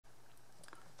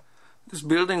This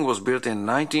building was built in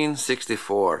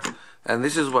 1964, and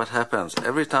this is what happens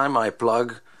every time I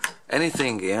plug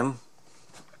anything in.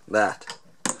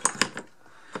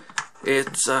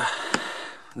 It's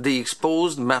the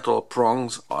exposed metal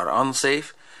prongs are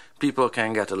unsafe, people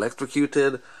can get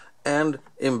electrocuted, and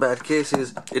in bad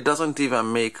cases it doesn't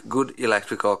even make good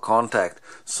electrical contact,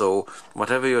 so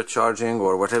whatever you're charging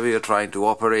or whatever you're trying to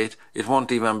operate, it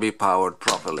won't even be powered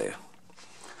properly.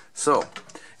 So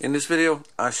in this video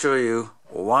I'll show you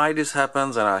why this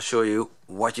happens, and I'll show you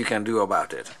what you can do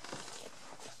about it.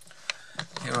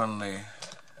 Here on the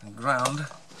ground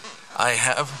I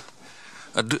have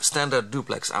a standard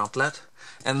duplex outlet,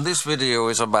 and this video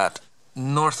is about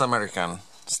North American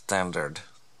standard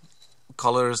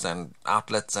colors and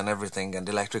outlets and everything and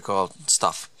electrical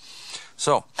stuff.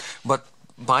 So, but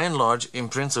by and large, in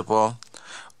principle,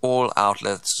 all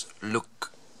outlets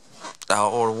look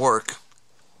or work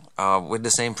with the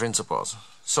same principles.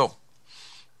 So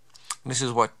this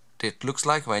is what it looks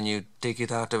like when you take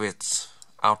it out of its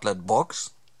outlet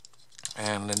box,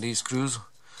 and then these screws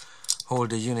hold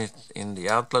the unit in the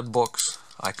outlet box.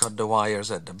 I cut the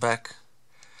wires at the back,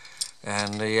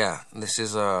 and yeah, this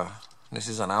is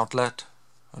an outlet,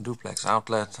 a duplex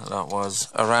outlet that was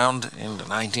around in the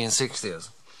 1960s.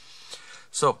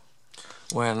 So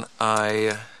when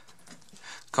I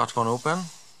cut one open,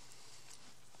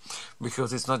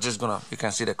 because it's not just gonna, you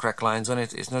can see the crack lines on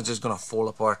it, it's not just gonna fall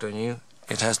apart on you.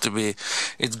 It has to be,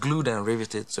 it's glued and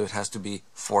riveted, so it has to be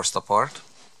forced apart.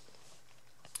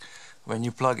 When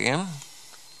you plug in,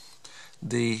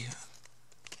 the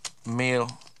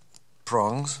male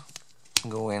prongs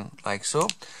go in like so.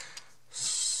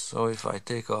 So if I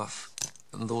take off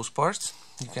those parts,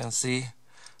 you can see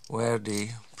where the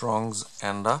prongs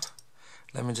end up.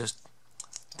 Let me just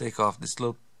take off this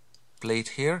little plate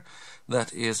here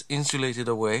that is insulated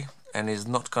away and is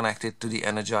not connected to the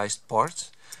energized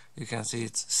parts. You can see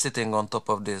it's sitting on top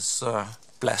of this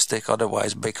plastic,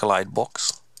 otherwise Bakelite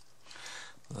box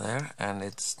there, and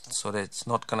it's so that it's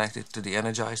not connected to the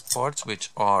energized parts,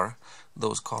 which are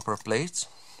those copper plates.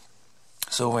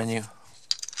 So when you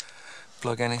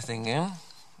plug anything in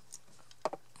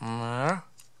there,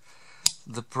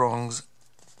 the prongs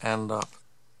end up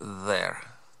there,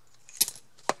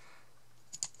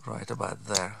 right about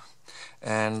there.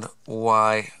 And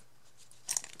why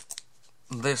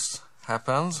this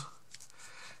happens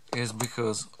is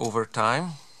because over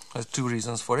time, there's two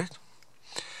reasons for it.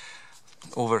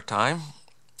 Over time,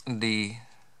 the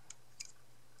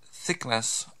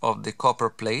thickness of the copper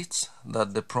plates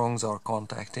that the prongs are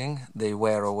contacting, they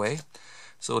wear away,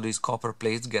 so these copper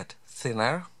plates get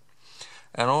thinner,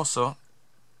 and also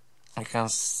I can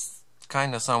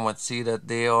kind of somewhat see that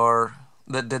they are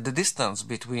the distance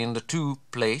between the two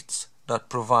plates that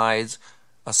provides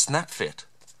a snap fit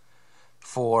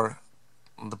for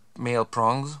the male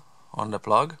prongs on the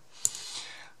plug,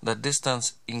 that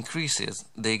distance increases,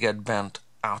 they get bent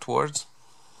outwards,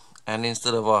 and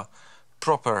instead of a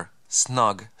proper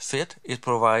snug fit, it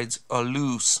provides a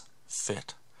loose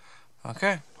fit.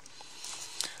 Okay,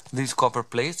 these copper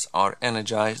plates are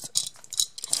energized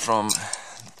from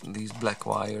these black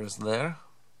wires there,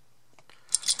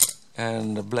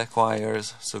 and the black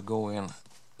wires so go in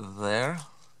there,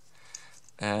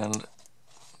 and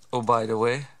oh, by the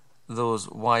way, those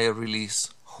wire release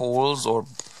holes or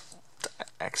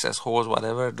access holes,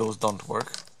 whatever, those don't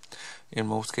work in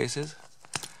most cases.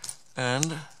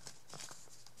 And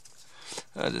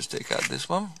I'll just take out this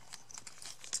one.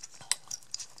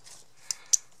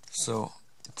 So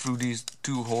through these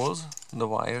two holes the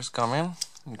wires come in.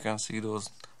 You can see those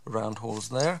round holes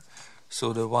there,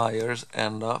 so the wires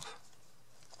end up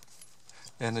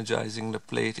energizing the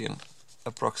plate in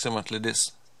approximately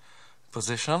this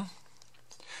position.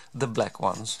 The black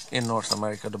ones in North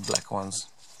America, the black ones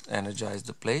energize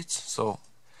the plates, so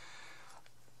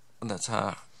that's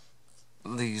how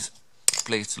these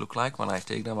plates look like when I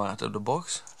take them out of the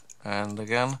box. And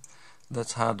again,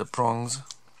 that's how the prongs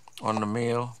on the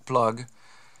male plug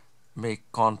make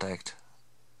contact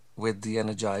with the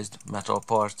energized metal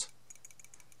parts,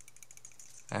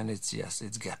 and it's, yes,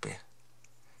 it's gappy.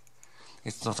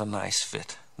 It's not a nice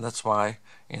fit. That's why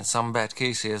in some bad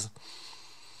cases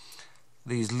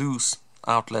these loose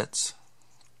outlets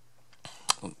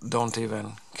don't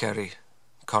even carry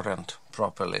current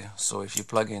properly. So if you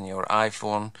plug in your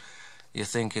iPhone, you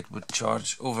think it would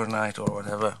charge overnight or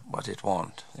whatever, but it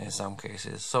won't in some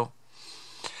cases. So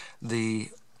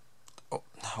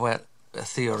well,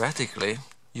 theoretically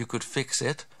you could fix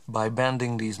it by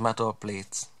bending these metal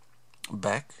plates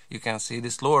back. You can see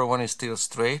this lower one is still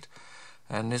straight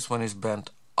and this one is bent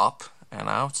up and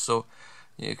out, so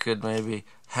you could maybe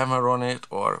hammer on it,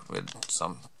 or with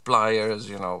some pliers,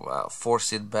 you know,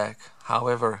 force it back.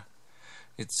 However,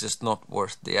 it's just not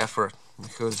worth the effort,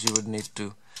 because you would need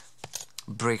to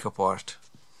break apart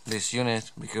this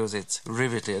unit, because it's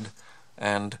riveted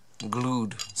and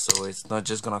glued, so it's not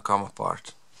just gonna come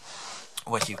apart.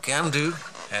 What you can do,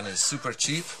 and is super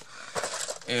cheap,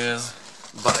 is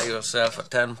buy yourself a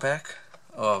 10-pack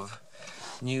of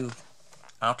new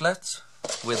outlets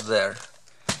with their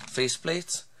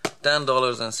faceplates.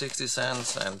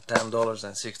 $10.60 and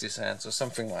 $10.60 or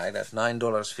something like that,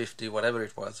 $9.50, whatever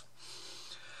it was,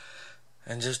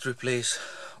 and just replace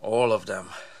all of them.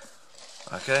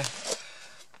 Okay,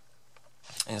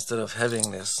 instead of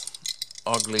having this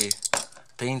ugly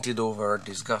painted over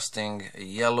disgusting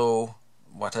yellow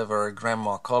whatever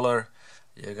grandma color,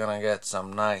 you're gonna get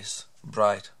some nice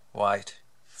bright white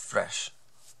fresh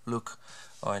look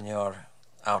on your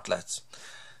outlets.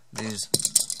 These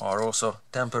are also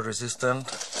tamper resistant,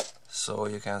 so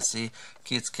you can see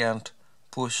kids can't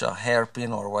push a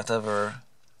hairpin or whatever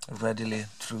readily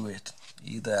through it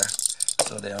either,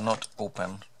 so they are not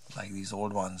open like these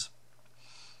old ones.